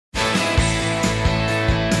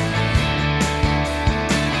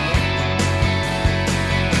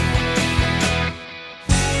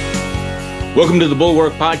Welcome to the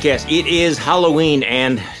Bulwark Podcast. It is Halloween,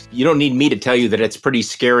 and you don't need me to tell you that it's pretty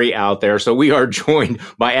scary out there. So we are joined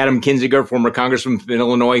by Adam Kinzinger, former congressman from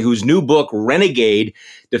Illinois, whose new book, Renegade,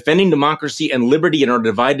 Defending Democracy and Liberty in Our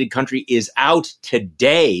Divided Country, is out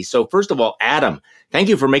today. So first of all, Adam, thank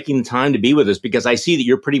you for making the time to be with us, because I see that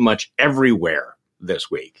you're pretty much everywhere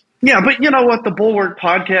this week. Yeah, but you know what? The Bulwark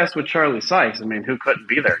Podcast with Charlie Sykes, I mean, who couldn't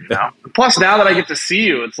be there, you know? Plus, now that I get to see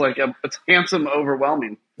you, it's like, it's handsome,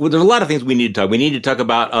 overwhelming. Well, there's a lot of things we need to talk. We need to talk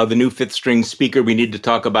about the new fifth string speaker. We need to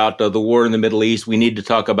talk about the war in the Middle East. We need to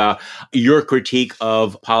talk about your critique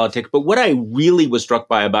of politics. But what I really was struck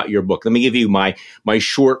by about your book, let me give you my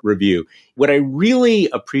short review. What I really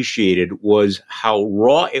appreciated was how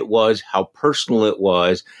raw it was, how personal it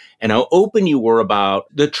was, and how open you were about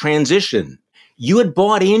the transition. You had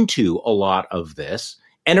bought into a lot of this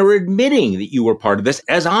and are admitting that you were part of this,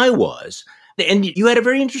 as I was. And you had a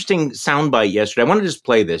very interesting soundbite yesterday. I want to just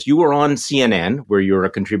play this. You were on CNN, where you're a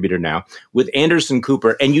contributor now, with Anderson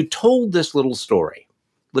Cooper, and you told this little story.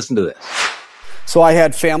 Listen to this. So I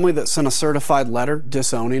had family that sent a certified letter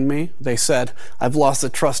disowning me. They said, I've lost the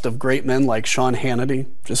trust of great men like Sean Hannity.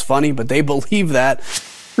 Just funny, but they believe that.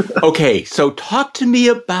 Okay, so talk to me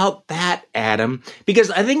about that, Adam, because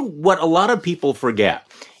I think what a lot of people forget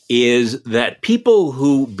is that people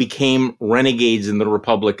who became renegades in the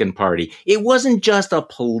Republican Party, it wasn't just a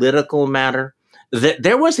political matter, that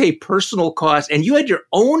there was a personal cost, and you had your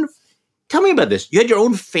own, tell me about this, you had your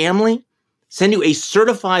own family send you a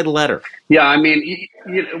certified letter. Yeah, I mean,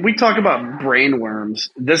 we talk about brainworms.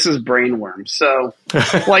 This is brainworms. So,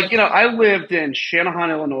 I lived in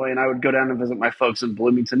Channahon, Illinois, and I would go down and visit my folks in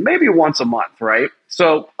Bloomington maybe once a month, right?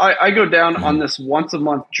 So I go down on this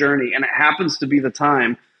once-a-month journey, and it happens to be the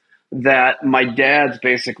time that my dad's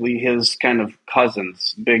basically his kind of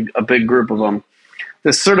cousins, a big group of them.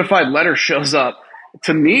 This certified letter shows up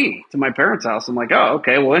to me, to my parents' house. I'm like, oh,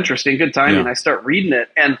 okay, well, interesting, good timing. Yeah. I start reading it,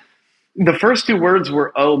 and the first two words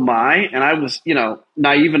were, oh my, and I was,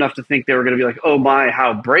 naive enough to think they were going to be like, oh my,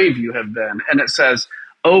 how brave you have been. And it says,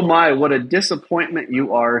 oh my, what a disappointment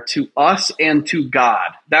you are to us and to God.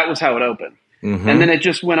 That was how it opened. Mm-hmm. And then it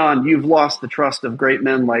just went on, you've lost the trust of great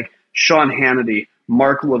men like Sean Hannity,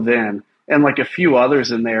 Mark Levin, and like a few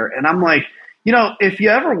others in there. And I'm like, if you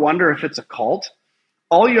ever wonder if it's a cult,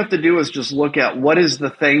 all you have to do is just look at what is the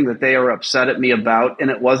thing that they are upset at me about.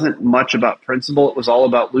 And it wasn't much about principle. It was all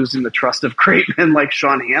about losing the trust of great men like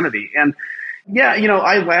Sean Hannity. And yeah,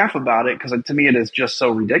 I laugh about it because to me it is just so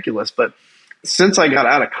ridiculous. But since I got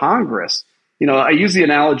out of Congress, I use the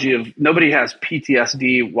analogy of nobody has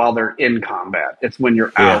PTSD while they're in combat. It's when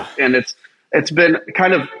you're out. And it's been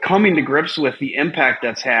kind of coming to grips with the impact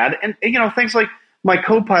that's had. And things like my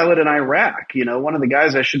co-pilot in Iraq, one of the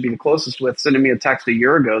guys I should be the closest with, sending me a text a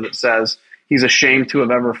year ago that says he's ashamed to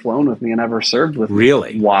have ever flown with me and ever served with me.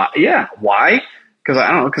 Really? Why? Yeah. Why? Because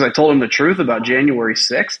I don't know. Because I told him the truth about January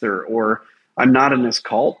 6th, or I'm not in this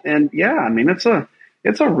cult. And yeah, I mean, it's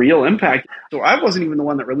a real impact. So I wasn't even the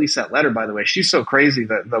one that released that letter, by the way. She's so crazy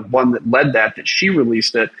that the one that led that she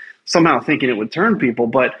released it, somehow thinking it would turn people.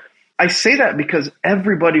 But I say that because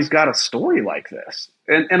everybody's got a story like this.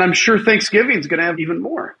 And I'm sure Thanksgiving's going to have even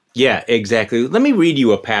more. Yeah, exactly. Let me read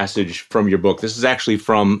you a passage from your book. This is actually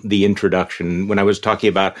from the introduction when I was talking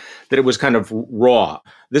about that it was kind of raw.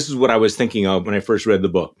 This is what I was thinking of when I first read the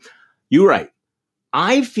book. You write,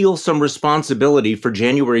 I feel some responsibility for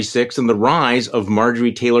January 6th and the rise of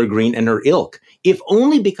Marjorie Taylor Greene and her ilk, if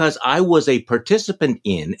only because I was a participant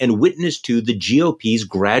in and witness to the GOP's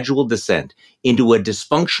gradual descent into a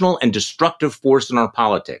dysfunctional and destructive force in our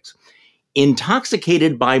politics.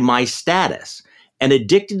 Intoxicated by my status and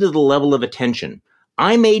addicted to the level of attention,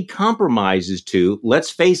 I made compromises to, let's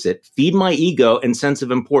face it, feed my ego and sense of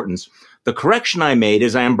importance. The correction I made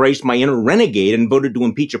as I embraced my inner renegade and voted to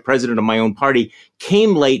impeach a president of my own party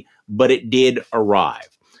came late, but it did arrive.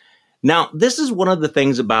 Now, this is one of the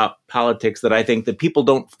things about politics that I think that people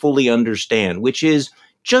don't fully understand, which is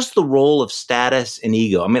just the role of status and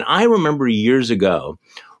ego. I mean, I remember years ago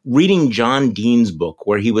reading John Dean's book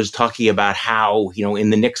where he was talking about how, in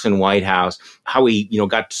the Nixon White House, how he,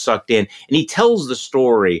 got sucked in. And he tells the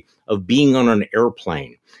story of being on an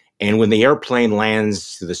airplane. And when the airplane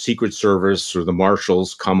lands, the Secret Service or the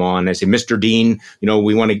marshals come on and say, Mr. Dean,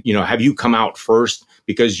 we want to, have you come out first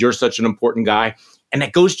because you're such an important guy. And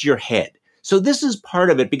that goes to your head. So this is part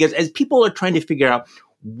of it, because as people are trying to figure out,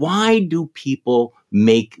 why do people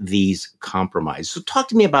make these compromises? So talk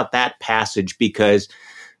to me about that passage, because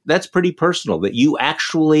that's pretty personal, that you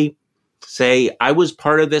actually say, I was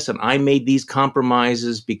part of this and I made these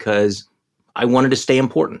compromises because I wanted to stay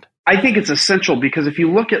important. I think it's essential because if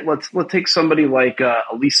you look at, let's take somebody like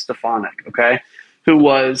Elise Stefanik, okay, who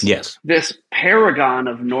was this paragon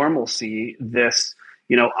of normalcy, this,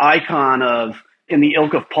 icon of in the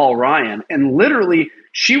ilk of Paul Ryan. And literally,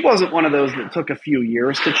 she wasn't one of those that took a few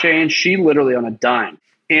years to change. She literally on a dime.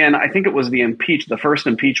 And I think it was the first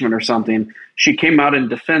impeachment or something. She came out in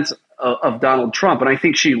defense of Donald Trump. And I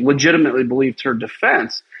think she legitimately believed her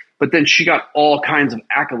defense. But then she got all kinds of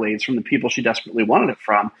accolades from the people she desperately wanted it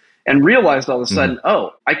from and realized all of a sudden,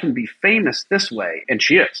 oh, I can be famous this way. And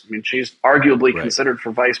she is. I mean, she's arguably considered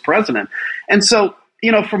for vice president. And so,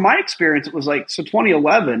 from my experience, it was like, so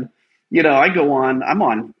 2011, I'm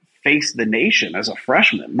on Face the Nation as a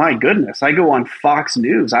freshman. My goodness. I go on Fox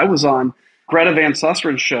News. I was on Greta Van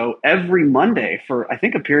Susteren's show every Monday for, I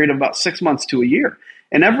think, a period of about 6 months to a year.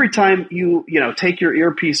 And every time you take your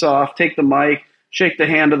earpiece off, take the mic, shake the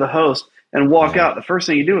hand of the host, and walk out, the first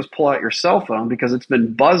thing you do is pull out your cell phone because it's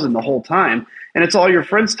been buzzing the whole time. And it's all your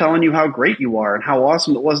friends telling you how great you are and how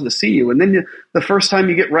awesome it was to see you. And then the first time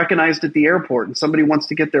you get recognized at the airport and somebody wants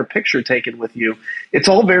to get their picture taken with you, it's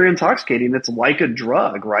all very intoxicating. It's like a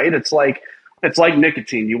drug, right? It's like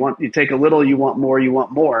nicotine. You take a little, you want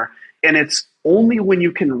more. And it's only when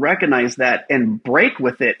you can recognize that and break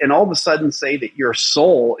with it and all of a sudden say that your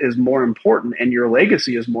soul is more important and your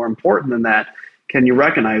legacy is more important than that, can you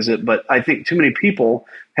recognize it? But I think too many people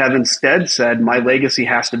have instead said, my legacy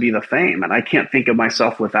has to be the fame, and I can't think of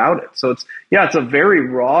myself without it. So it's a very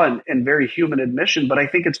raw and very human admission, but I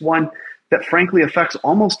think it's one that frankly affects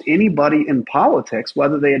almost anybody in politics,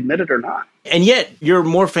 whether they admit it or not. And yet you're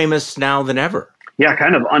more famous now than ever. Yeah,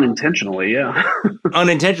 kind of unintentionally, yeah.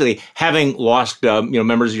 Unintentionally, having lost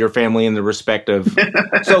members of your family in the respective.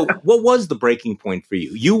 So what was the breaking point for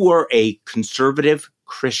you? You were a conservative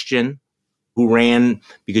Christian who ran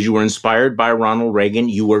because you were inspired by Ronald Reagan.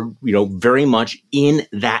 You were, very much in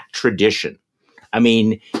that tradition. I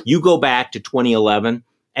mean, you go back to 2011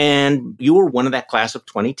 and you were one of that class of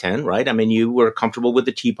 2010, right? I mean, you were comfortable with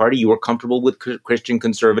the Tea Party. You were comfortable with Christian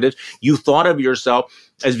conservatives. You thought of yourself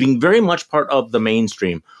as being very much part of the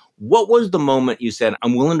mainstream. What was the moment you said,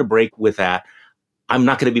 I'm willing to break with that. I'm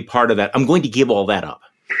not going to be part of that. I'm going to give all that up.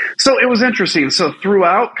 So it was interesting. So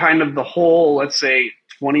throughout kind of the whole, let's say,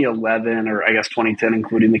 2011 or I guess 2010,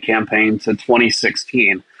 including the campaign to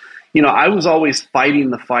 2016, I was always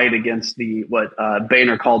fighting the fight against what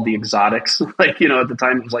Boehner called the exotics. At the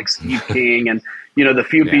time it was like Steve King and, the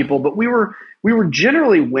few people, but we were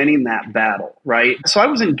generally winning that battle, right? So I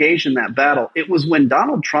was engaged in that battle. It was when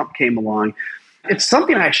Donald Trump came along. It's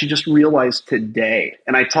something I actually just realized today.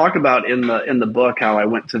 And I talk about in the book how I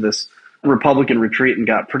went to this Republican retreat and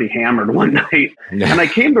got pretty hammered one night. And I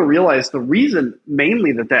came to realize the reason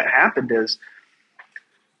mainly that happened is,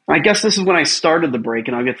 I guess this is when I started the break,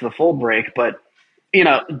 and I'll get to the full break, but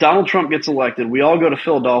Donald Trump gets elected. We all go to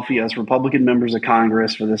Philadelphia as Republican members of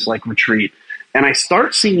Congress for this retreat. And I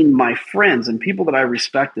start seeing my friends and people that I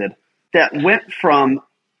respected that went from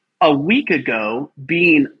a week ago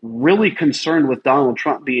being really concerned with Donald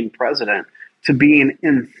Trump being president to being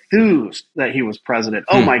enthused that he was president.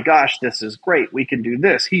 Oh my gosh, this is great. We can do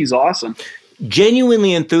this. He's awesome.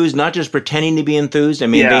 Genuinely enthused, not just pretending to be enthused. I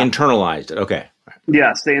mean, they internalized it. Okay.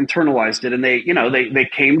 Yes, they internalized it, and they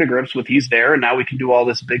came to grips with he's there, and now we can do all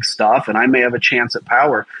this big stuff, and I may have a chance at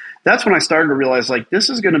power. That's when I started to realize,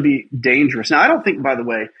 this is going to be dangerous. Now, I don't think, by the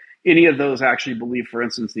way, any of those actually believe, for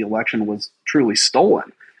instance, the election was truly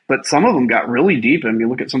stolen. But some of them got really deep. I mean,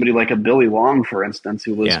 look at somebody like a Billy Long, for instance,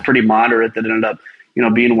 who was pretty moderate that ended up,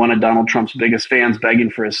 being one of Donald Trump's biggest fans, begging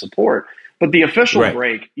for his support. But the official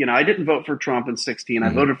break, I didn't vote for Trump in 2016. I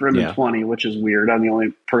voted for him in 2020, which is weird. I'm the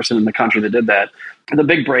only person in the country that did that. And the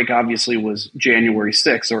big break, obviously, was January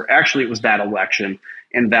 6th, or actually it was that election.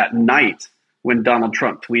 And that night when Donald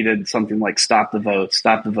Trump tweeted something like, stop the vote,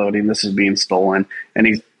 stop the voting, this is being stolen. And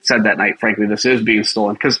he said that night, frankly, this is being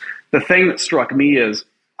stolen. Because the thing that struck me is,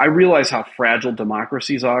 I realize how fragile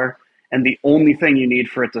democracies are, and the only thing you need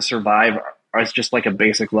for it to survive is just like a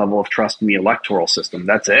basic level of trust in the electoral system.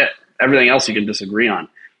 That's it. Everything else you can disagree on.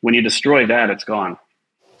 When you destroy that, it's gone.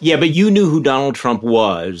 Yeah, but you knew who Donald Trump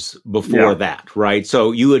was before that, right?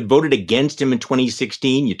 So you had voted against him in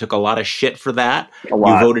 2016. You took a lot of shit for that. You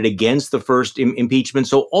voted against the first impeachment.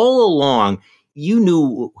 So all along, you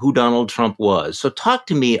knew who Donald Trump was. So talk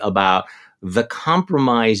to me about the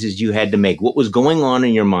compromises you had to make. What was going on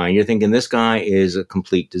in your mind? You're thinking, this guy is a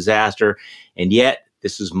complete disaster, and yet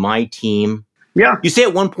this is my team. Yeah. You say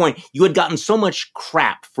at one point you had gotten so much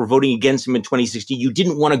crap for voting against him in 2016, you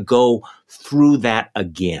didn't want to go through that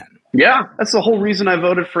again. Yeah, that's the whole reason I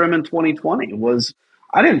voted for him in 2020 was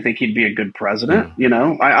I didn't think he'd be a good president.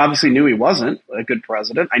 I obviously knew he wasn't a good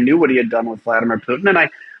president. I knew what he had done with Vladimir Putin. And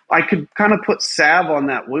I could kind of put salve on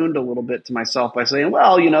that wound a little bit to myself by saying,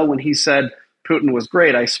 well, when he said Putin was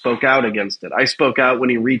great, I spoke out against it. I spoke out when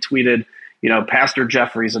he retweeted, Pastor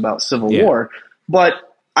Jeffries about civil war. But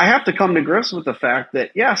I have to come to grips with the fact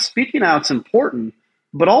that, speaking out's important,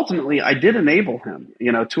 but ultimately I did enable him,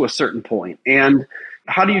 to a certain point. And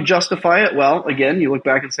how do you justify it? Well, again, you look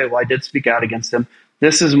back and say, well, I did speak out against him.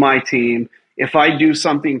 This is my team. If I do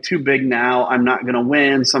something too big now, I'm not going to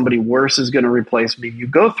win. Somebody worse is going to replace me. You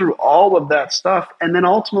go through all of that stuff, and then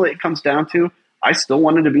ultimately it comes down to I still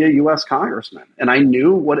wanted to be a U.S. congressman, and I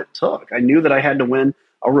knew what it took. I knew that I had to win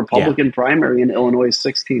a Republican primary in Illinois'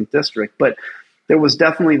 16th district. But there was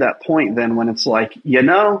definitely that point then when it's like,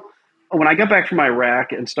 when I got back from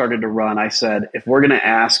Iraq and started to run, I said, if we're going to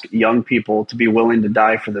ask young people to be willing to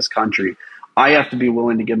die for this country, I have to be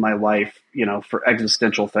willing to give my life, for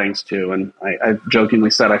existential things too. And I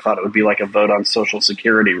jokingly said I thought it would be like a vote on Social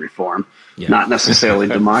Security reform, not necessarily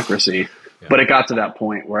democracy. But it got to that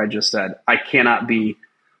point where I just said, I cannot be,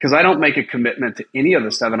 because I don't make a commitment to any of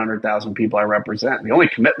the 700,000 people I represent. The only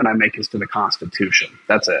commitment I make is to the Constitution.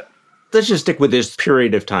 That's it. Let's just stick with this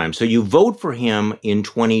period of time. So you vote for him in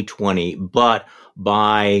 2020, but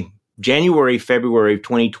by January, February of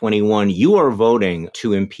 2021, you are voting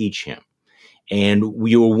to impeach him. And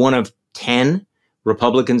you were one of 10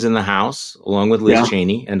 Republicans in the House, along with Liz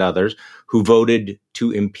Cheney and others, who voted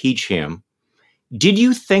to impeach him. Did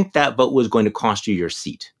you think that vote was going to cost you your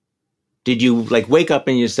seat? Did you wake up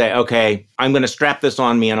and you say, okay, I'm going to strap this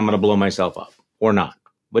on me and I'm going to blow myself up, or not?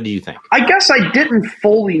 What do you think? I guess I didn't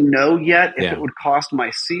fully know yet if it would cost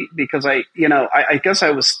my seat, because I guess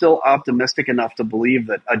I was still optimistic enough to believe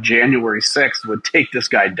that a January 6th would take this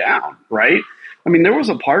guy down, right? I mean, there was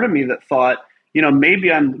a part of me that thought,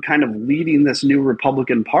 maybe I'm kind of leading this new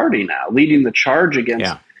Republican Party now, leading the charge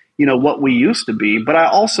against, what we used to be. But I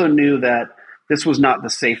also knew that this was not the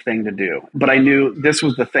safe thing to do. But I knew this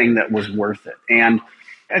was the thing that was worth it. And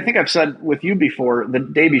I think I've said with you before, the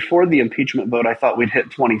day before the impeachment vote, I thought we'd hit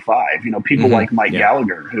 25. People like Mike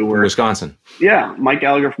Gallagher, who were Wisconsin. Yeah, Mike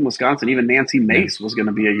Gallagher from Wisconsin. Even Nancy Mace was going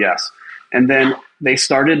to be a yes. And then they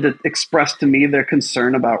started to express to me their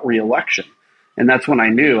concern about reelection. And that's when I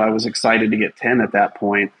knew I was excited to get 10 at that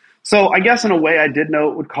point. So I guess in a way I did know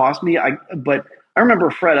it would cost me. But I remember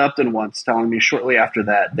Fred Upton once telling me shortly after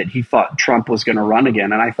that he thought Trump was going to run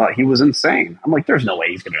again. And I thought he was insane. I'm like, there's no way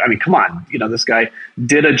he's going to. I mean, come on. This guy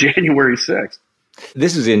did a January 6th.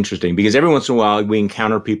 This is interesting because every once in a while we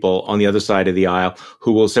encounter people on the other side of the aisle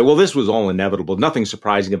who will say, well, this was all inevitable. Nothing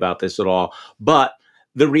surprising about this at all. But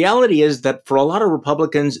the reality is that for a lot of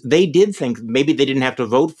Republicans, they did think maybe they didn't have to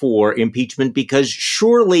vote for impeachment because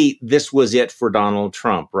surely this was it for Donald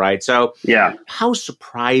Trump, right? So how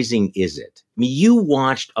surprising is it? I mean, you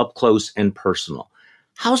watched up close and personal.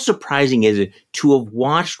 How surprising is it to have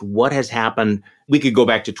watched what has happened? We could go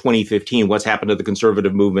back to 2015, what's happened to the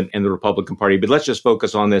conservative movement and the Republican Party, but let's just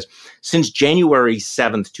focus on this. Since January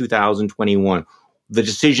 7th, 2021, the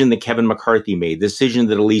decision that Kevin McCarthy made, the decision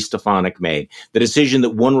that Elise Stefanik made, the decision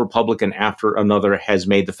that one Republican after another has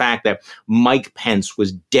made, the fact that Mike Pence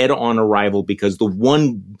was dead on arrival because the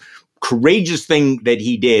one courageous thing that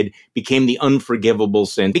he did became the unforgivable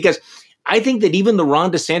sin. Because I think that even the Ron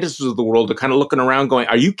DeSantis of the world are kind of looking around going,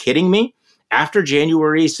 are you kidding me? After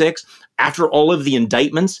January 6th, after all of the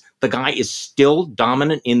indictments, the guy is still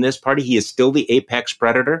dominant in this party. He is still the apex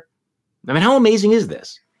predator. I mean, how amazing is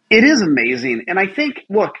this? It is amazing. And I think,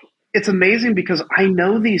 look, it's amazing because I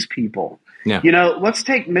know these people. Yeah. Let's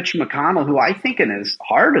take Mitch McConnell, who I think in his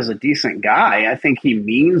heart is a decent guy. I think he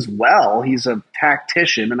means well. He's a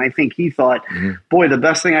tactician. And I think he thought, boy, the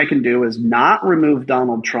best thing I can do is not remove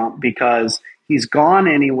Donald Trump because he's gone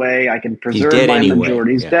anyway. I can preserve my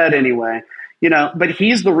majority. He's dead anyway. But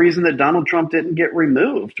he's the reason that Donald Trump didn't get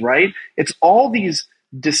removed, right? It's all these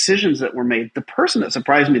decisions that were made. The person that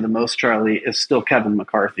surprised me the most, Charlie, is still Kevin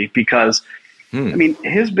McCarthy, because I mean,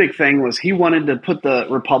 his big thing was he wanted to put the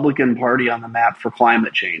Republican Party on the map for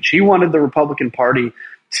climate change. He wanted the Republican Party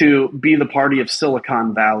to be the party of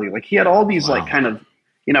Silicon Valley. Like, he had all these kind of,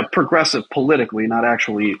 progressive politically, not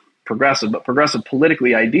actually progressive, but progressive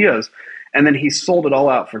politically ideas. And then he sold it all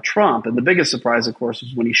out for Trump. And the biggest surprise, of course,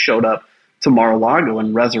 was when he showed up to Mar-a-Lago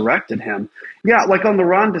and resurrected him. Yeah, like on the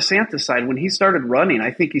Ron DeSantis side, when he started running,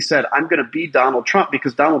 I think he said, I'm going to be Donald Trump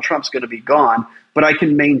because Donald Trump's going to be gone, but I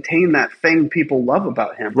can maintain that thing people love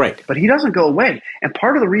about him. Right. But he doesn't go away. And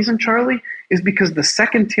part of the reason, Charlie, is because the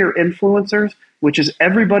second-tier influencers, which is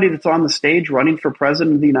everybody that's on the stage running for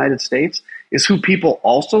president of the United States, is who people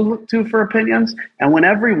also look to for opinions. And when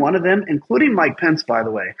every one of them, including Mike Pence, by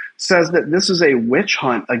the way, says that this is a witch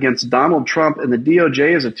hunt against Donald Trump and the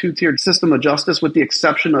DOJ is a two-tiered system of justice, with the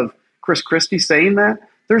exception of Chris Christie saying that,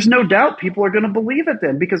 there's no doubt people are going to believe it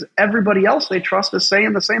then, because everybody else they trust is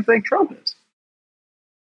saying the same thing Trump is.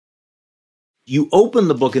 You open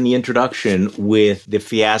the book in the introduction with the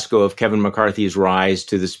fiasco of Kevin McCarthy's rise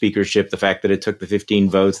to the speakership, the fact that it took the 15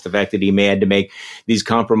 votes, the fact that he had to make these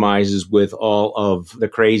compromises with all of the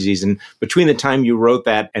crazies. And between the time you wrote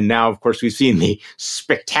that and now, of course, we've seen the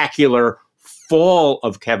spectacular fall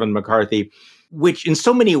of Kevin McCarthy, which in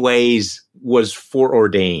so many ways was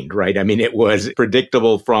foreordained, right? I mean, it was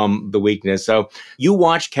predictable from the weakness. So you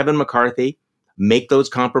watched Kevin McCarthy make those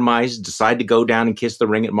compromises, decide to go down and kiss the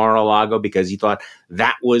ring at Mar-a-Lago because he thought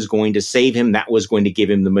that was going to save him, that was going to give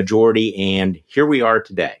him the majority. And here we are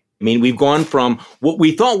today. I mean, we've gone from what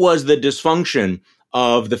we thought was the dysfunction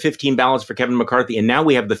of the 15 ballots for Kevin McCarthy, and now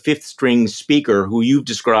we have the fifth string speaker who you've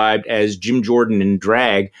described as Jim Jordan in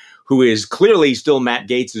drag, who is clearly still Matt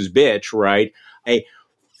Gaetz's bitch, right? A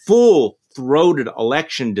full-throated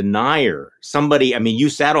election denier. Somebody, I mean, you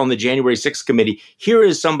sat on the January 6th committee. Here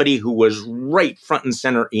is somebody who was right front and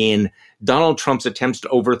center in Donald Trump's attempts to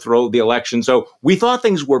overthrow the election. So we thought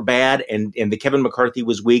things were bad and the Kevin McCarthy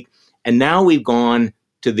was weak. And now we've gone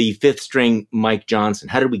to the fifth string Mike Johnson.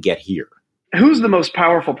 How did we get here? Who's the most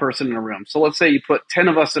powerful person in a room? So let's say you put 10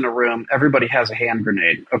 of us in a room. Everybody has a hand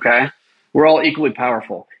grenade, okay? We're all equally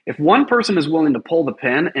powerful. If one person is willing to pull the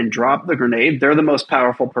pin and drop the grenade, they're the most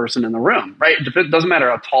powerful person in the room, right? It doesn't matter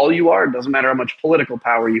how tall you are. It doesn't matter how much political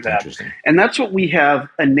power you have. And that's what we have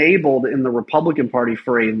enabled in the Republican Party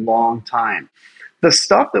for a long time. The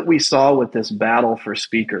stuff that we saw with this battle for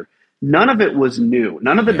speaker, none of it was new.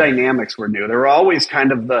 None of the dynamics were new. There were always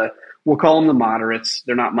kind of we'll call them the moderates.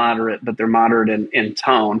 They're not moderate, but they're moderate in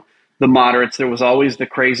tone. The moderates, there was always the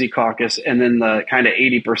crazy caucus, and then the kind of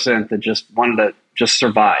 80% that just wanted to just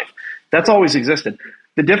survive. That's always existed.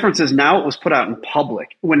 The difference is now it was put out in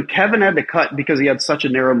public. When Kevin had to cut, because he had such a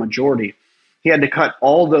narrow majority, he had to cut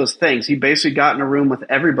all those things. He basically got in a room with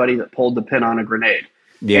everybody that pulled the pin on a grenade.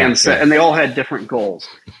 And they all had different goals.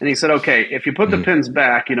 And he said, okay, if you put the pins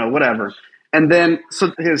back, whatever. And then,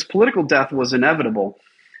 so his political death was inevitable.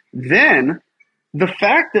 Then the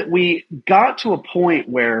fact that we got to a point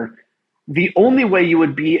where the only way you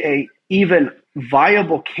would be a even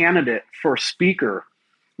viable candidate for speaker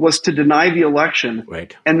was to deny the election.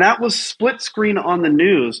 Right. And that was split screen on the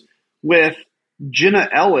news with Jenna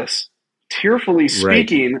Ellis tearfully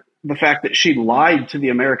speaking the fact that she lied to the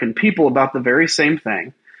American people about the very same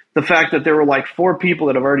thing. The fact that there were like 4 people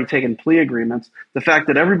that have already taken plea agreements. The fact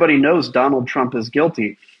that everybody knows Donald Trump is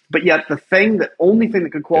guilty. But yet the only thing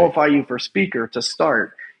that could qualify you for speaker to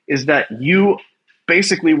start is that you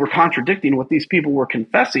basically were contradicting what these people were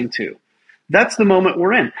confessing to. That's the moment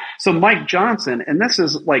we're in. So Mike Johnson, and this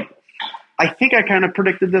is like, I think I kind of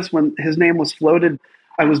predicted this when his name was floated.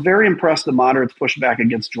 I was very impressed the moderates pushed back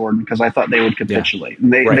against Jordan because I thought they would capitulate.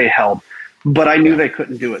 And they held. But I knew they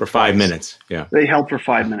couldn't do it for 5 minutes. Yeah. They held for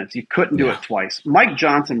 5 minutes. You couldn't do it twice. Mike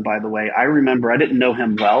Johnson, by the way, I remember, I didn't know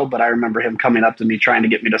him well, but I remember him coming up to me trying to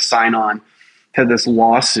get me to sign on to this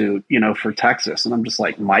lawsuit, for Texas. And I'm just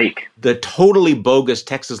like, Mike. The totally bogus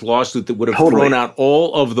Texas lawsuit that would have thrown out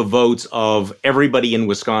all of the votes of everybody in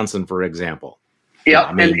Wisconsin, for example. Yeah.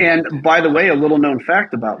 And by the way, a little known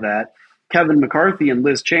fact about that, Kevin McCarthy and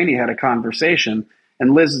Liz Cheney had a conversation.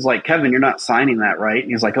 And Liz is like, Kevin, you're not signing that, right? And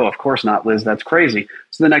he's like, oh, of course not, Liz. That's crazy.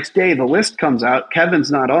 So the next day, the list comes out. Kevin's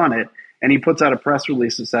not on it. And he puts out a press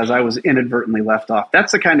release that says, I was inadvertently left off.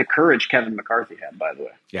 That's the kind of courage Kevin McCarthy had, by the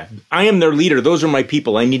way. Yeah. I am their leader. Those are my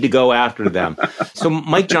people. I need to go after them. So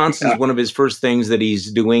Mike Johnson's one of his first things that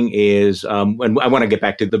he's doing is, and I want to get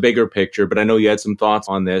back to the bigger picture, but I know you had some thoughts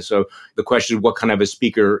on this. So the question is what kind of a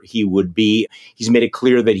speaker he would be. He's made it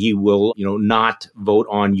clear that he will, not vote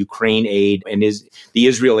on Ukraine aid and the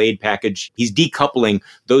Israel aid package. He's decoupling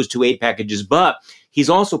those two aid packages, but he's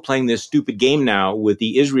also playing this stupid game now with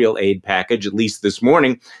the Israel aid package, at least this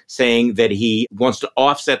morning, saying that he wants to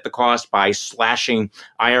offset the cost by slashing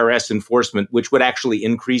IRS enforcement, which would actually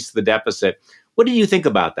increase the deficit. What do you think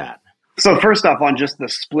about that? So first off, on just the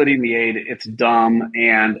splitting the aid, it's dumb.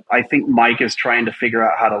 And I think Mike is trying to figure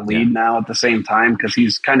out how to lead now at the same time because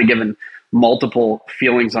he's kind of given multiple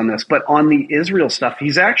feelings on this. But on the Israel stuff,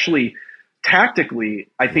 he's actually tactically,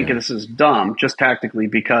 I think this is dumb, just tactically,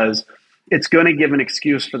 because it's going to give an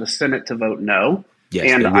excuse for the Senate to vote no. Yes,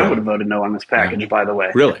 and I would have voted no on this package, by the way.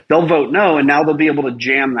 Really? They'll vote no, and now they'll be able to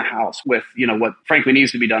jam the House with, what frankly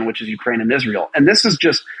needs to be done, which is Ukraine and Israel. And this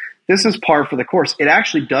is par for the course. It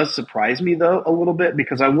actually does surprise me, though, a little bit,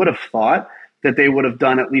 because I would have thought that they would have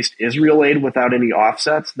done at least Israel aid without any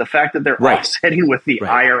offsets. The fact that they're offsetting with the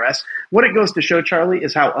IRS, what it goes to show, Charlie,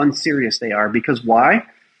 is how unserious they are. Because why?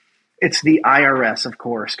 It's the IRS, of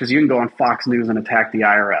course, because you can go on Fox News and attack the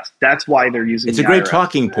IRS. That's why they're using It's the a great IRS.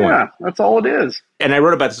 talking point. Yeah, that's all it is. And I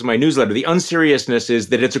wrote about this in my newsletter. The unseriousness is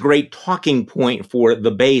that it's a great talking point for the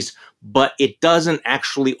base, but it doesn't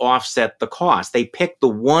actually offset the cost. They pick the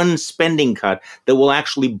one spending cut that will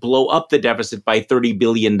actually blow up the deficit by $30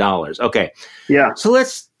 billion. Okay. Yeah. So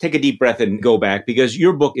let's take a deep breath and go back, because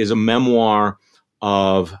your book is a memoir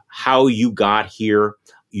of how you got here,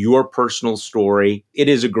 your personal story. It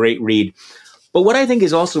is a great read. But what I think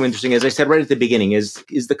is also interesting, as I said right at the beginning, is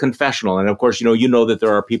the confessional. And of course, you know that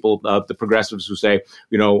there are people, the progressives, who say,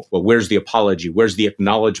 well, where's the apology? Where's the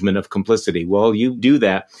acknowledgement of complicity? Well, you do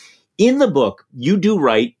that. In the book, you do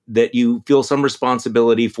write that you feel some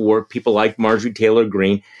responsibility for people like Marjorie Taylor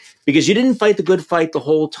Greene, because you didn't fight the good fight the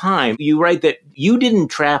whole time. You write that you didn't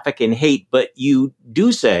traffic in hate, but you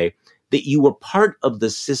do say that you were part of the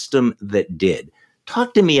system that did.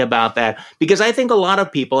 Talk to me about that, because I think a lot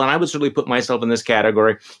of people, and I would certainly put myself in this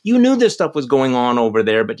category, you knew this stuff was going on over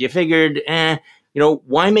there, but you figured,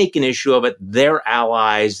 why make an issue of it? They're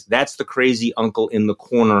allies. That's the crazy uncle in the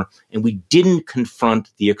corner. And we didn't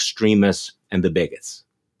confront the extremists and the bigots.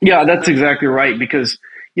 Yeah, that's exactly right. Because,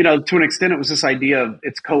 to an extent, it was this idea of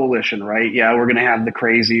it's coalition, right? Yeah, we're going to have the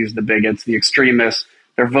crazies, the bigots, the extremists.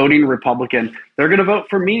 They're voting Republican. They're going to vote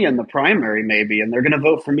for me in the primary, maybe, and they're going to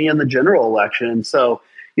vote for me in the general election. So,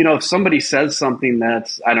 if somebody says something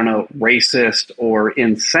that's, racist or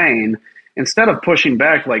insane, instead of pushing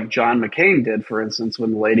back like John McCain did, for instance,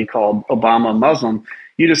 when the lady called Obama a Muslim,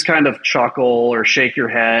 you just kind of chuckle or shake your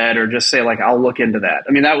head or just say, like, I'll look into that.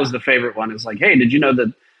 I mean, that was the favorite one. It's like, hey, did you know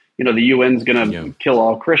that, the UN's going to kill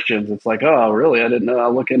all Christians? It's like, oh, really? I didn't know.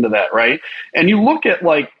 I'll look into that, right? And you look at,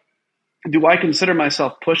 like, do I consider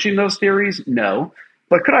myself pushing those theories? No.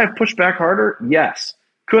 But could I have pushed back harder? Yes.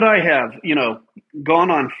 Could I have,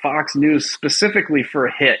 gone on Fox News specifically for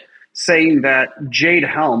a hit saying that Jade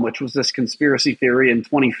Helm, which was this conspiracy theory in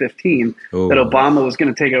 2015, that Obama was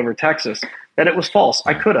going to take over Texas, that it was false?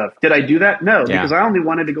 I could have. Did I do that? No, because I only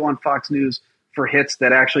wanted to go on Fox News for hits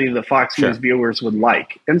that actually the Fox News viewers would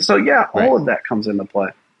like. And so, all of that comes into play.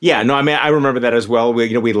 Yeah, no, I mean, I remember that as well.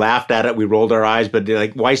 We laughed at it, we rolled our eyes, but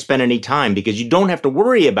like, why spend any time? Because you don't have to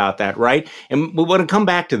worry about that, right? And we want to come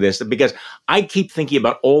back to this, because I keep thinking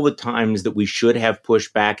about all the times that we should have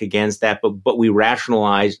pushed back against that, but we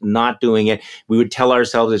rationalized not doing it. We would tell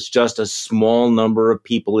ourselves it's just a small number of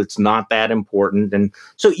people. It's not that important. And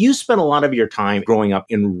so you spent a lot of your time growing up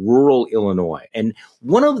in rural Illinois. And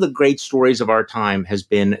one of the great stories of our time has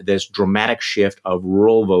been this dramatic shift of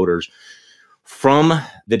rural voters from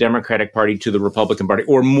the Democratic Party to the Republican Party,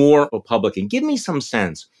 or more Republican. Give me some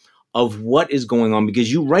sense of what is going on, because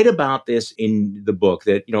you write about this in the book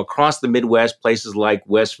that, across the Midwest, places like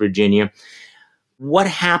West Virginia, what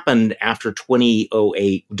happened after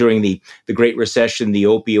 2008 during the Great Recession, the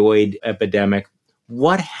opioid epidemic?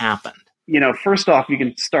 What happened? First off, you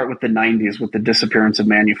can start with the 90s with the disappearance of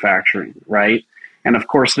manufacturing, right? And of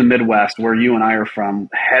course, the Midwest, where you and I are from,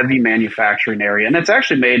 heavy manufacturing area. And it's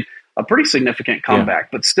actually made a pretty significant comeback,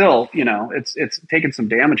 but still, it's taken some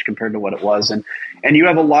damage compared to what it was. And you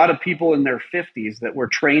have a lot of people in their 50s that were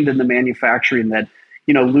trained in the manufacturing that,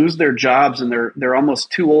 lose their jobs, and they're almost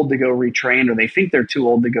too old to go retrain, or they think they're too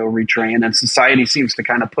old to go retrain. And society seems to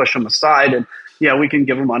kind of push them aside. And we can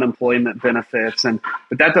give them unemployment benefits,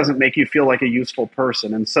 but that doesn't make you feel like a useful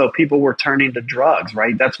person. And so people were turning to drugs,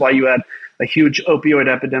 right? That's why you had a huge opioid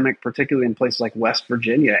epidemic, particularly in places like West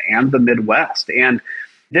Virginia and the Midwest. And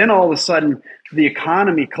then all of a sudden, the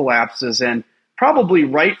economy collapses, and probably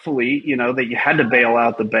rightfully, that you had to bail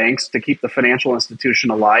out the banks to keep the financial institution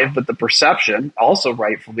alive. But the perception, also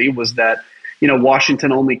rightfully, was that,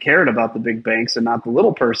 Washington only cared about the big banks and not the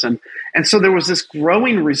little person. And so there was this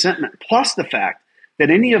growing resentment, plus the fact that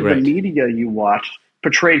any of the media you watched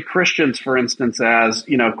portrayed Christians, for instance, as,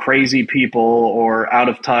 crazy people or out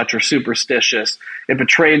of touch or superstitious. It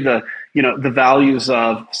betrayed the values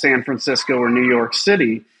of San Francisco or New York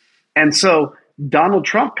City. And so Donald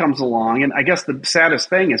Trump comes along, and I guess the saddest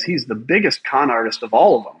thing is he's the biggest con artist of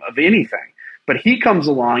all of them, of anything. But he comes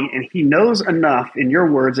along and he knows enough, in your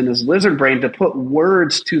words, in his lizard brain, to put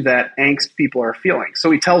words to that angst people are feeling.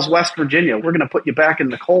 So he tells West Virginia, we're going to put you back in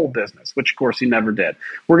the coal business, which of course he never did.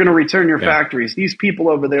 We're going to return your factories. These people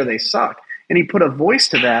over there, they suck. And he put a voice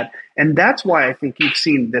to that. And that's why I think you've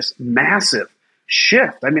seen this massive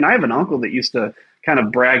shift. I mean, I have an uncle that used to kind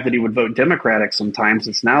of brag that he would vote Democratic sometimes.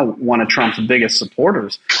 It's now one of Trump's biggest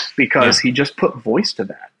supporters because he just put voice to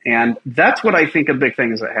that. And that's what I think a big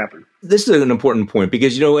thing is that happened. This is an important point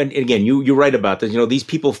because, and again, you're right about this. These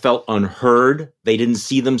people felt unheard. They didn't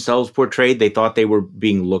see themselves portrayed. They thought they were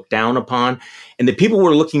being looked down upon. And the people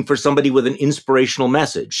were looking for somebody with an inspirational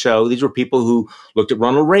message. So these were people who looked at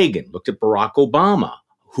Ronald Reagan, looked at Barack Obama,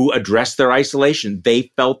 who addressed their isolation.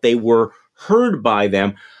 They felt they were heard by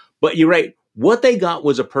them. But you're right. What they got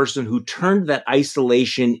was a person who turned that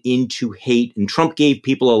isolation into hate. And Trump gave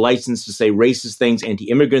people a license to say racist things,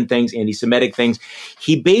 anti-immigrant things, anti-Semitic things.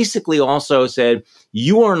 He basically also said,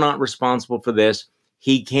 you are not responsible for this.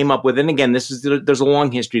 He came up with, and again, there's a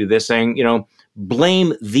long history to this, saying,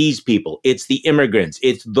 blame these people. It's the immigrants.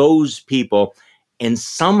 It's those people. And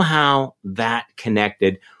somehow that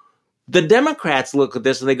connected. The Democrats look at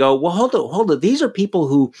this and they go, well, hold it. These are people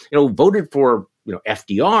who, voted for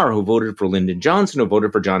FDR, who voted for Lyndon Johnson, who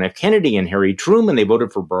voted for John F. Kennedy and Harry Truman. They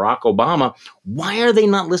voted for Barack Obama. Why are they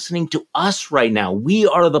not listening to us right now? We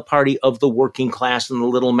are the party of the working class and the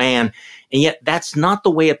little man. And yet that's not the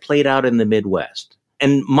way it played out in the Midwest.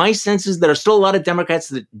 And my sense is there are still a lot of Democrats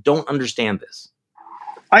that don't understand this.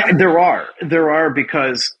 There are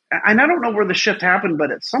because, and I don't know where the shift happened, but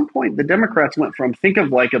at some point the Democrats went from, think of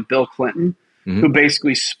like a Bill Clinton who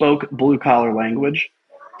basically spoke blue collar language,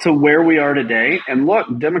 to where we are today. And look,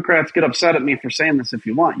 Democrats get upset at me for saying this if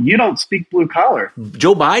you want. You don't speak blue collar.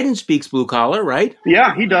 Joe Biden speaks blue collar, right?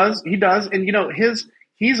 Yeah, he does. And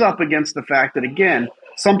he's up against the fact that, again,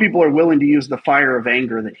 some people are willing to use the fire of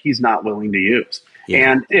anger that he's not willing to use.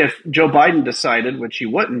 Yeah. And if Joe Biden decided, which he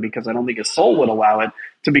wouldn't because I don't think his soul would allow it,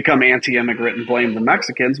 to become anti-immigrant and blame the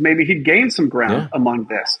Mexicans, maybe he'd gain some ground among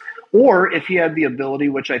this. Or if he had the ability,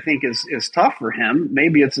 which I think is tough for him,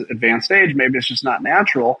 maybe it's advanced age, maybe it's just not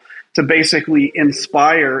natural, to basically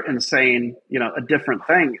inspire and saying, a different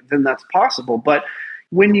thing, then that's possible. But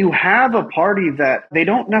when you have a party that they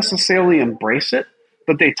don't necessarily embrace it,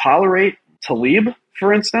 but they tolerate Tlaib,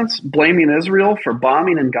 for instance, blaming Israel for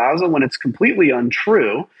bombing in Gaza when it's completely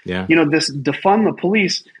untrue, this defund the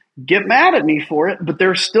police, get mad at me for it, but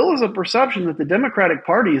there still is a perception that the Democratic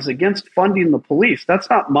Party is against funding the police. That's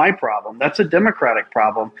not my problem. That's a Democratic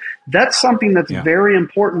problem. That's something that's very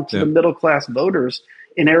important to the middle class voters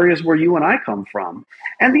in areas where you and I come from.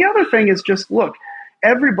 And the other thing is just, look,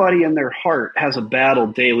 everybody in their heart has a battle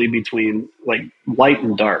daily between like light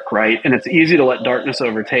and dark, right? And it's easy to let darkness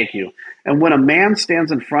overtake you. And when a man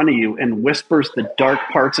stands in front of you and whispers the dark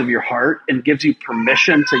parts of your heart and gives you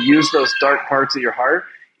permission to use those dark parts of your heart,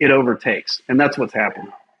 it overtakes. And that's what's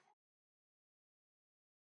happening.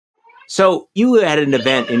 So you had an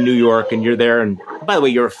event in New York and you're there. And by the way,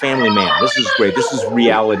 you're a family man. This is great. This is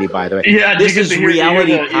reality, by the way. Yeah, this is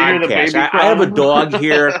reality podcast. I have a dog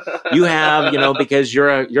here. You have, because you're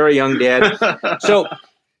a young dad. So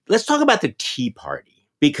let's talk about the Tea Party,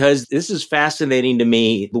 because this is fascinating to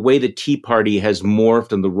me, the way the Tea Party has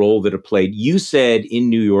morphed and the role that it played. You said in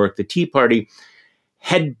New York, the Tea Party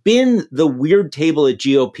had been the weird table at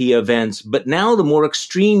GOP events, but now the more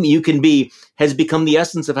extreme you can be has become the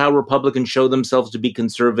essence of how Republicans show themselves to be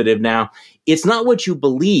conservative now. It's not what you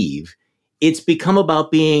believe. It's become about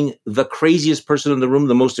being the craziest person in the room,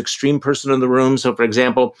 the most extreme person in the room. So, for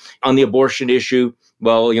example, on the abortion issue,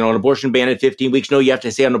 well, an abortion ban at 15 weeks. No, you have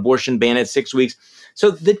to say an abortion ban at 6 weeks. So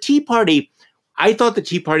the Tea Party, I thought the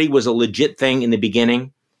Tea Party was a legit thing in the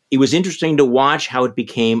beginning. It was interesting to watch how it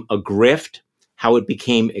became a grift, how it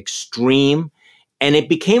became extreme, and it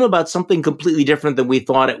became about something completely different than we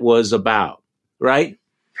thought it was about, right?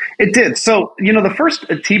 It did. So, the first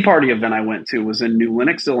Tea Party event I went to was in New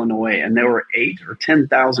Lenox, Illinois, and there were 8,000 or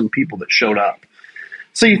 10,000 people that showed up.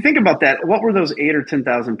 So you think about that. What were those 8,000 or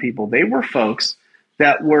 10,000 people? They were folks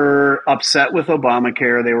that were upset with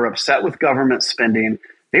Obamacare. They were upset with government spending.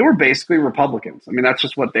 They were basically Republicans. I mean, that's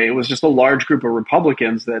just it was just a large group of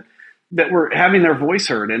Republicans that were having their voice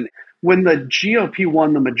heard. And when the GOP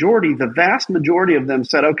won the majority, the vast majority of them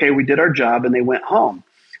said, okay, we did our job, and they went home.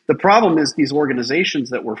 The problem is these organizations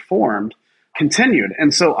that were formed continued.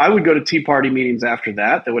 And so I would go to Tea Party meetings after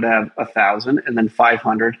that would have 1,000 and then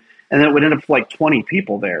 500, and then it would end up like 20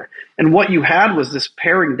 people there. And what you had was this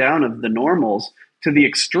paring down of the normals to the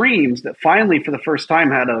extremes that finally, for the first time,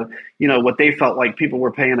 had what they felt like people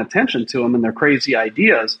were paying attention to them and their crazy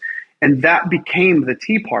ideas. And that became the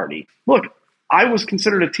Tea Party. Look, I was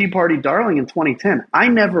considered a Tea Party darling in 2010. I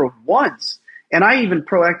never once, and I even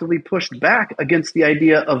proactively pushed back against the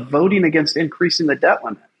idea of voting against increasing the debt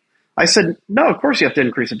limit. I said, no, of course you have to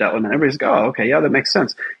increase the debt limit. Everybody's like, oh, okay, yeah, that makes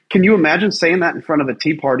sense. Can you imagine saying that in front of a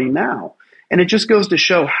Tea Party now? And it just goes to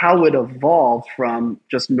show how it evolved from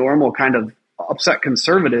just normal kind of upset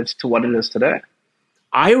conservatives to what it is today.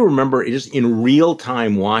 I remember just in real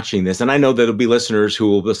time watching this, and I know there'll be listeners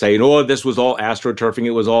who will say, oh, this was all astroturfing.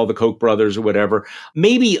 It was all the Koch brothers or whatever.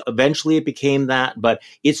 Maybe eventually it became that, but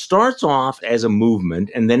it starts off as a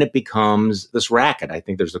movement and then it becomes this racket. I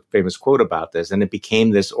think there's a famous quote about this, and it became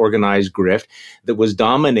this organized grift that was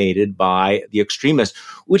dominated by the extremists,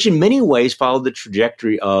 which in many ways followed the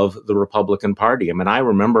trajectory of the Republican Party. I mean, I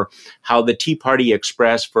remember how the Tea Party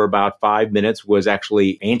Express for about 5 minutes was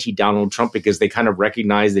actually anti-Donald Trump because they kind of recognized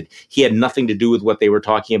that he had nothing to do with what they were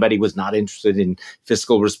talking about. He was not interested in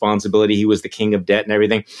fiscal responsibility. He was the king of debt and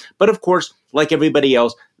everything. But of course, like everybody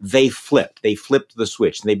else, they flipped. They flipped the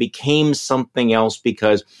switch. They became something else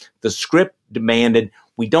because the script demanded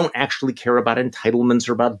we don't actually care about entitlements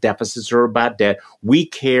or about deficits or about debt. We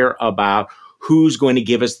care about who's going to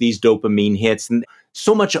give us these dopamine hits. And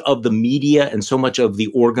so much of the media and so much of the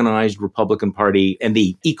organized Republican Party and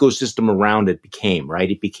the ecosystem around it became, right?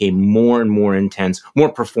 It became more and more intense,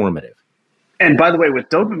 more performative. And by the way, with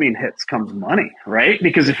dopamine hits comes money, right?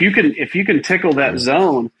 Because if you can tickle that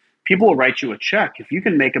zone, people will write you a check. If you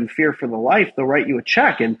can make them fear for the life, they'll write you a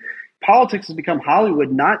check. And politics has become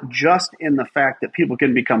Hollywood, not just in the fact that people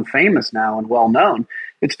can become famous now and well known.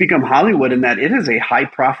 It's become Hollywood in that it is a high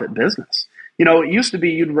profit business. You know, it used to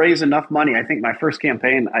be you'd raise enough money. I think my first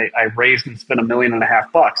campaign, I raised and spent $1.5 million.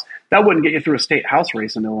 That wouldn't get you through a state house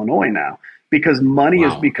race in Illinois now because money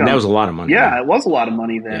has become. And that was a lot of money. Yeah, it was a lot of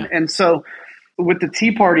money then. Yeah. And so with the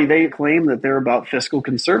Tea Party, they claim that they're about fiscal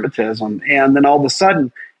conservatism. And then all of a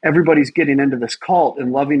sudden, everybody's getting into this cult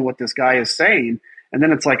and loving what this guy is saying. And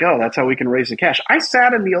then it's like, oh, that's how we can raise the cash. I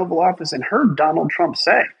sat in the Oval Office and heard Donald Trump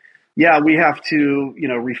say, yeah, we have to,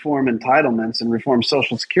 reform entitlements and reform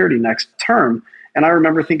Social Security next term. And I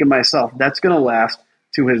remember thinking to myself, that's going to last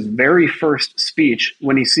to his very first speech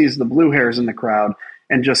when he sees the blue hairs in the crowd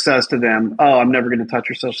and just says to them, oh, I'm never going to touch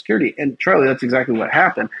your Social Security. And Charlie, that's exactly what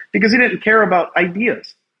happened because he didn't care about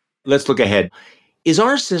ideas. Let's look ahead. Is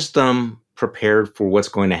our system prepared for what's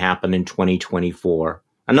going to happen in 2024?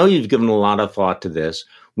 I know you've given a lot of thought to this.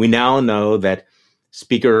 We now know that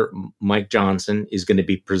Speaker Mike Johnson is going to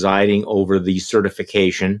be presiding over the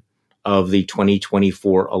certification of the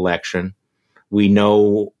 2024 election. We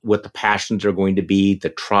know what the passions are going to be, the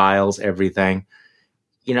trials, everything.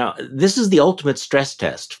 This is the ultimate stress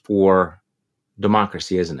test for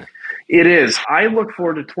democracy, isn't it? It is. I look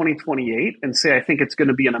forward to 2028 and say I think it's going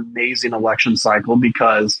to be an amazing election cycle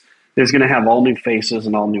because there's going to have all new faces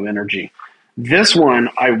and all new energy. This one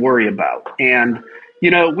I worry about. And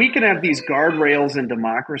we can have these guardrails in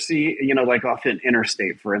democracy, like off an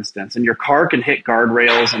interstate, for instance, and your car can hit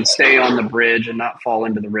guardrails and stay on the bridge and not fall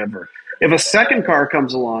into the river. If a second car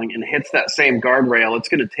comes along and hits that same guardrail, it's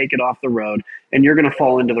going to take it off the road and you're going to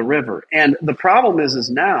fall into the river. And the problem is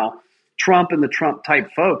now Trump and the Trump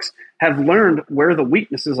type folks have learned where the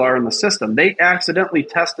weaknesses are in the system. They accidentally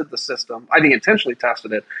tested the system. I think intentionally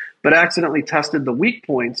tested it, but accidentally tested the weak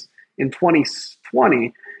points in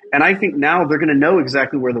 2020. And I think now they're going to know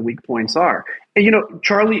exactly where the weak points are. And,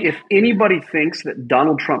 Charlie, if anybody thinks that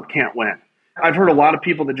Donald Trump can't win, I've heard a lot of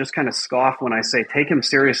people that just kind of scoff when I say, take him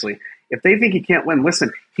seriously. If they think he can't win,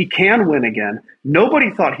 listen, he can win again.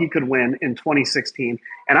 Nobody thought he could win in 2016.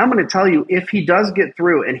 And I'm going to tell you, if he does get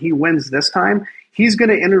through and he wins this time, he's going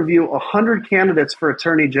to interview 100 candidates for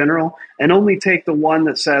attorney general and only take the one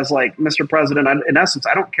that says, like, Mr. President, in essence,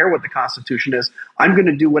 I don't care what the Constitution is. I'm going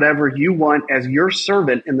to do whatever you want as your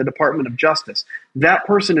servant in the Department of Justice. That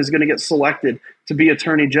person is going to get selected to be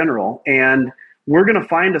attorney general. And we're going to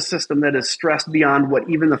find a system that is stressed beyond what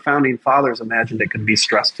even the founding fathers imagined it could be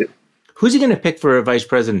stressed to. Who's he going to pick for a vice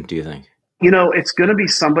president, do you think? It's going to be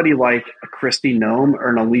somebody like a Kristi Noem or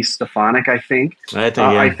an Elise Stefanik, I think.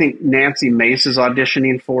 I think Nancy Mace is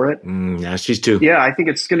auditioning for it. Yeah, she's too. Yeah, I think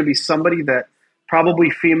it's going to be somebody that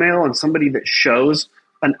probably female and somebody that shows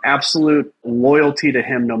an absolute loyalty to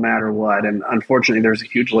him no matter what. And unfortunately, there's a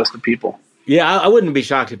huge list of people. Yeah, I wouldn't be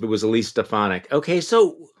shocked if it was Elise Stefanik. Okay,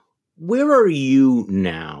 so where are you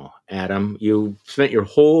now, Adam? You spent your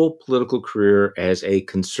whole political career as a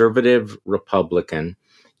conservative Republican.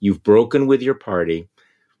 You've broken with your party.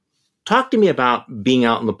 Talk to me about being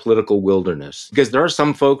out in the political wilderness, because there are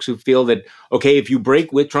some folks who feel that, okay, if you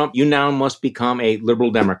break with Trump, you now must become a liberal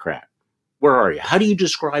Democrat. Where are you? How do you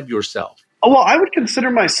describe yourself? Oh, well, I would consider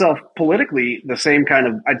myself politically the same kind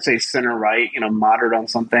of, I'd say center-right, moderate on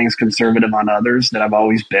some things, conservative on others that I've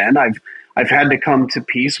always been. I've had to come to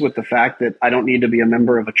peace with the fact that I don't need to be a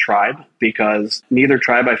member of a tribe because neither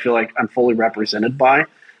tribe I feel like I'm fully represented by.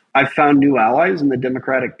 I've found new allies in the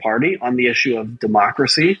Democratic Party on the issue of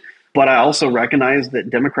democracy. But I also recognize that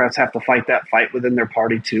Democrats have to fight that fight within their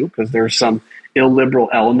party too, because there's some illiberal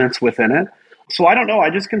elements within it. So I don't know. I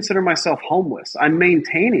just consider myself homeless. I'm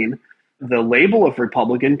maintaining the label of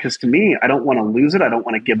Republican because to me, I don't want to lose it. I don't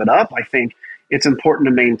want to give it up. I think it's important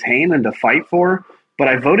to maintain and to fight for. But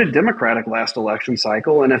I voted Democratic last election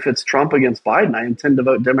cycle. And if it's Trump against Biden, I intend to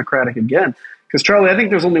vote Democratic again. Because, Charlie, I think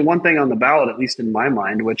there's only one thing on the ballot, at least in my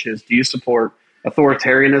mind, which is, do you support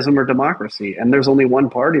authoritarianism or democracy? And there's only one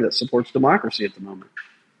party that supports democracy at the moment.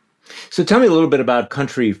 So tell me a little bit about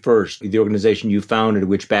Country First, the organization you founded,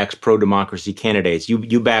 which backs pro-democracy candidates.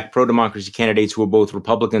 You back pro-democracy candidates who are both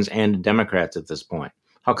Republicans and Democrats at this point.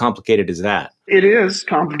 How complicated is that? It is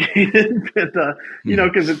complicated, but,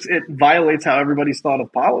 because it violates how everybody's thought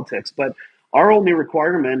of politics. But our only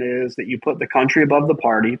requirement is that you put the country above the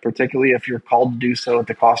party, particularly if you're called to do so at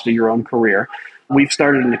the cost of your own career. We've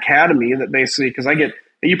started an academy that basically, because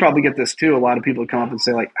you probably get this too, a lot of people come up and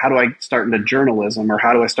say, like, how do I start into journalism or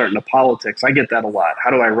how do I start into politics? I get that a lot.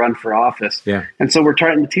 How do I run for office? Yeah. And so we're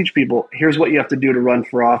trying to teach people, here's what you have to do to run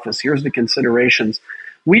for office. Here's the considerations.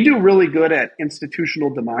 We do really good at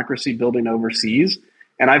institutional democracy building overseas.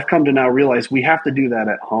 And I've come to now realize we have to do that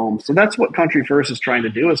at home. So that's what Country First is trying to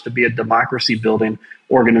do, is to be a democracy building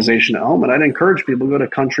organization at home. And I'd encourage people to go to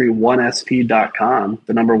country1st.com,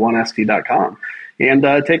 the number 1st.com,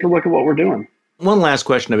 and take a look at what we're doing. One last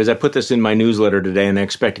question is, I put this in my newsletter today and I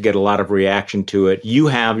expect to get a lot of reaction to it. You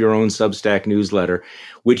have your own Substack newsletter,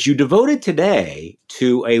 which you devoted today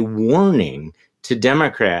to a warning to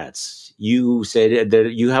Democrats. You said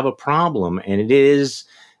that you have a problem, and it is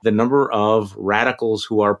the number of radicals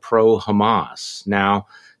who are pro-Hamas. Now,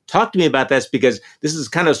 talk to me about this, because this is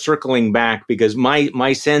kind of circling back, because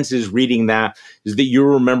my sense is reading that is that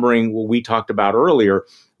you're remembering what we talked about earlier,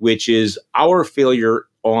 which is our failure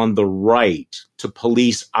on the right to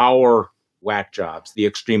police our whack jobs, the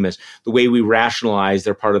extremists, the way we rationalize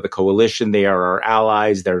they're part of the coalition, they are our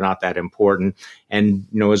allies, they're not that important. And,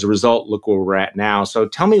 as a result, look where we're at now. So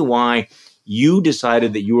tell me why you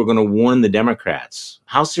decided that you were going to warn the Democrats.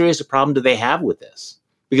 How serious a problem do they have with this?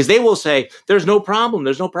 Because they will say, there's no problem.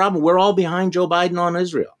 We're all behind Joe Biden on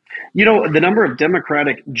Israel. The number of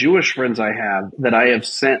Democratic Jewish friends I have that I have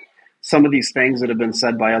sent some of these things that have been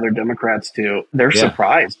said by other Democrats to, they're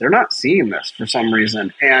surprised. They're not seeing this for some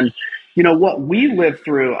reason. And what we lived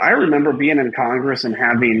through, I remember being in Congress and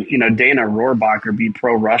having, Dana Rohrabacher be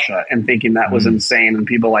pro-Russia and thinking that was insane. And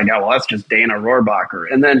people like, oh, well, that's just Dana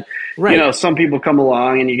Rohrabacher. And then, some people come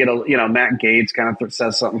along and you get Matt Gaetz kind of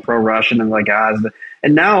says something pro-Russian and like,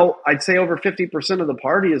 and now I'd say over 50% of the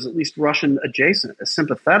party is at least Russian adjacent, is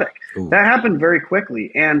sympathetic. Ooh. That happened very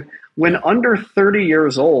quickly. And when under 30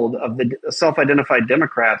 years old of the self-identified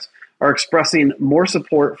Democrats are expressing more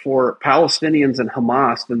support for Palestinians and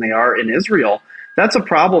Hamas than they are in Israel, that's a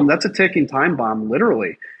problem. That's a ticking time bomb,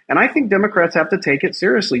 literally. And I think Democrats have to take it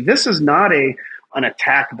seriously. This is not an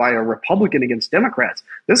attack by a Republican against Democrats.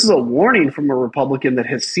 This is a warning from a Republican that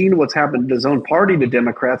has seen what's happened to his own party to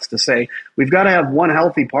Democrats to say, we've got to have one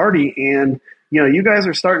healthy party, and you guys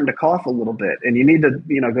are starting to cough a little bit, and you need to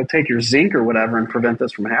go take your zinc or whatever and prevent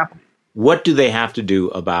this from happening. What do they have to do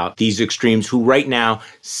about these extremes who right now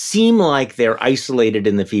seem like they're isolated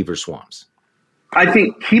in the fever swamps? I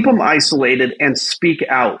think keep them isolated and speak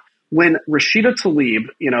out. When Rashida Tlaib,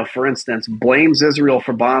 for instance, blames Israel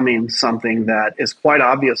for bombing something that is quite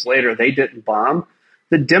obvious later they didn't bomb,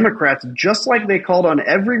 the Democrats, just like they called on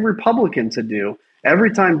every Republican to do,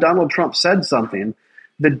 every time Donald Trump said something,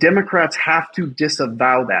 the Democrats have to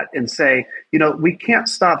disavow that and say, we can't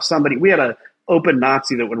stop somebody. We had a open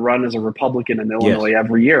Nazi that would run as a Republican in Illinois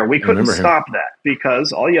every year. We couldn't stop that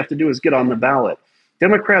because all you have to do is get on the ballot.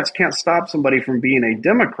 Democrats can't stop somebody from being a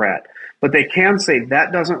Democrat, but they can say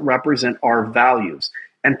that doesn't represent our values,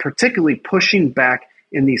 and particularly pushing back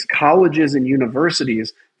in these colleges and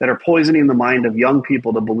universities that are poisoning the mind of young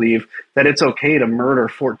people to believe that it's okay to murder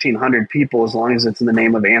 1,400 people as long as it's in the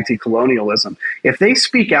name of anti-colonialism. If they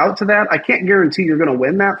speak out to that, I can't guarantee you're going to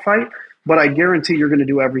win that fight, but I guarantee you're going to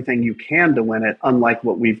do everything you can to win it, unlike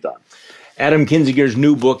what we've done. Adam Kinzinger's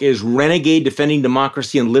new book is Renegade, Defending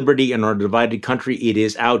Democracy and Liberty in Our Divided Country. It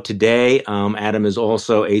is out today. Adam is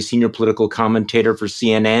also a senior political commentator for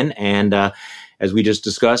CNN and, as we just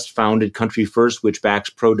discussed, founded Country First, which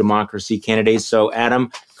backs pro-democracy candidates. So,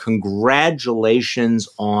 Adam, congratulations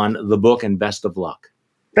on the book and best of luck.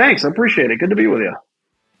 Thanks. I appreciate it. Good to be with you.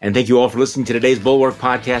 And thank you all for listening to today's Bulwark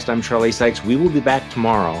Podcast. I'm Charlie Sykes. We will be back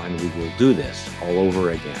tomorrow, and we will do this all over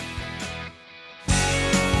again.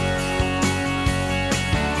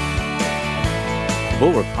 The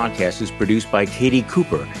Bulwark Podcast is produced by Katie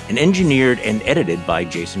Cooper and engineered and edited by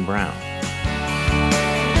Jason Brown.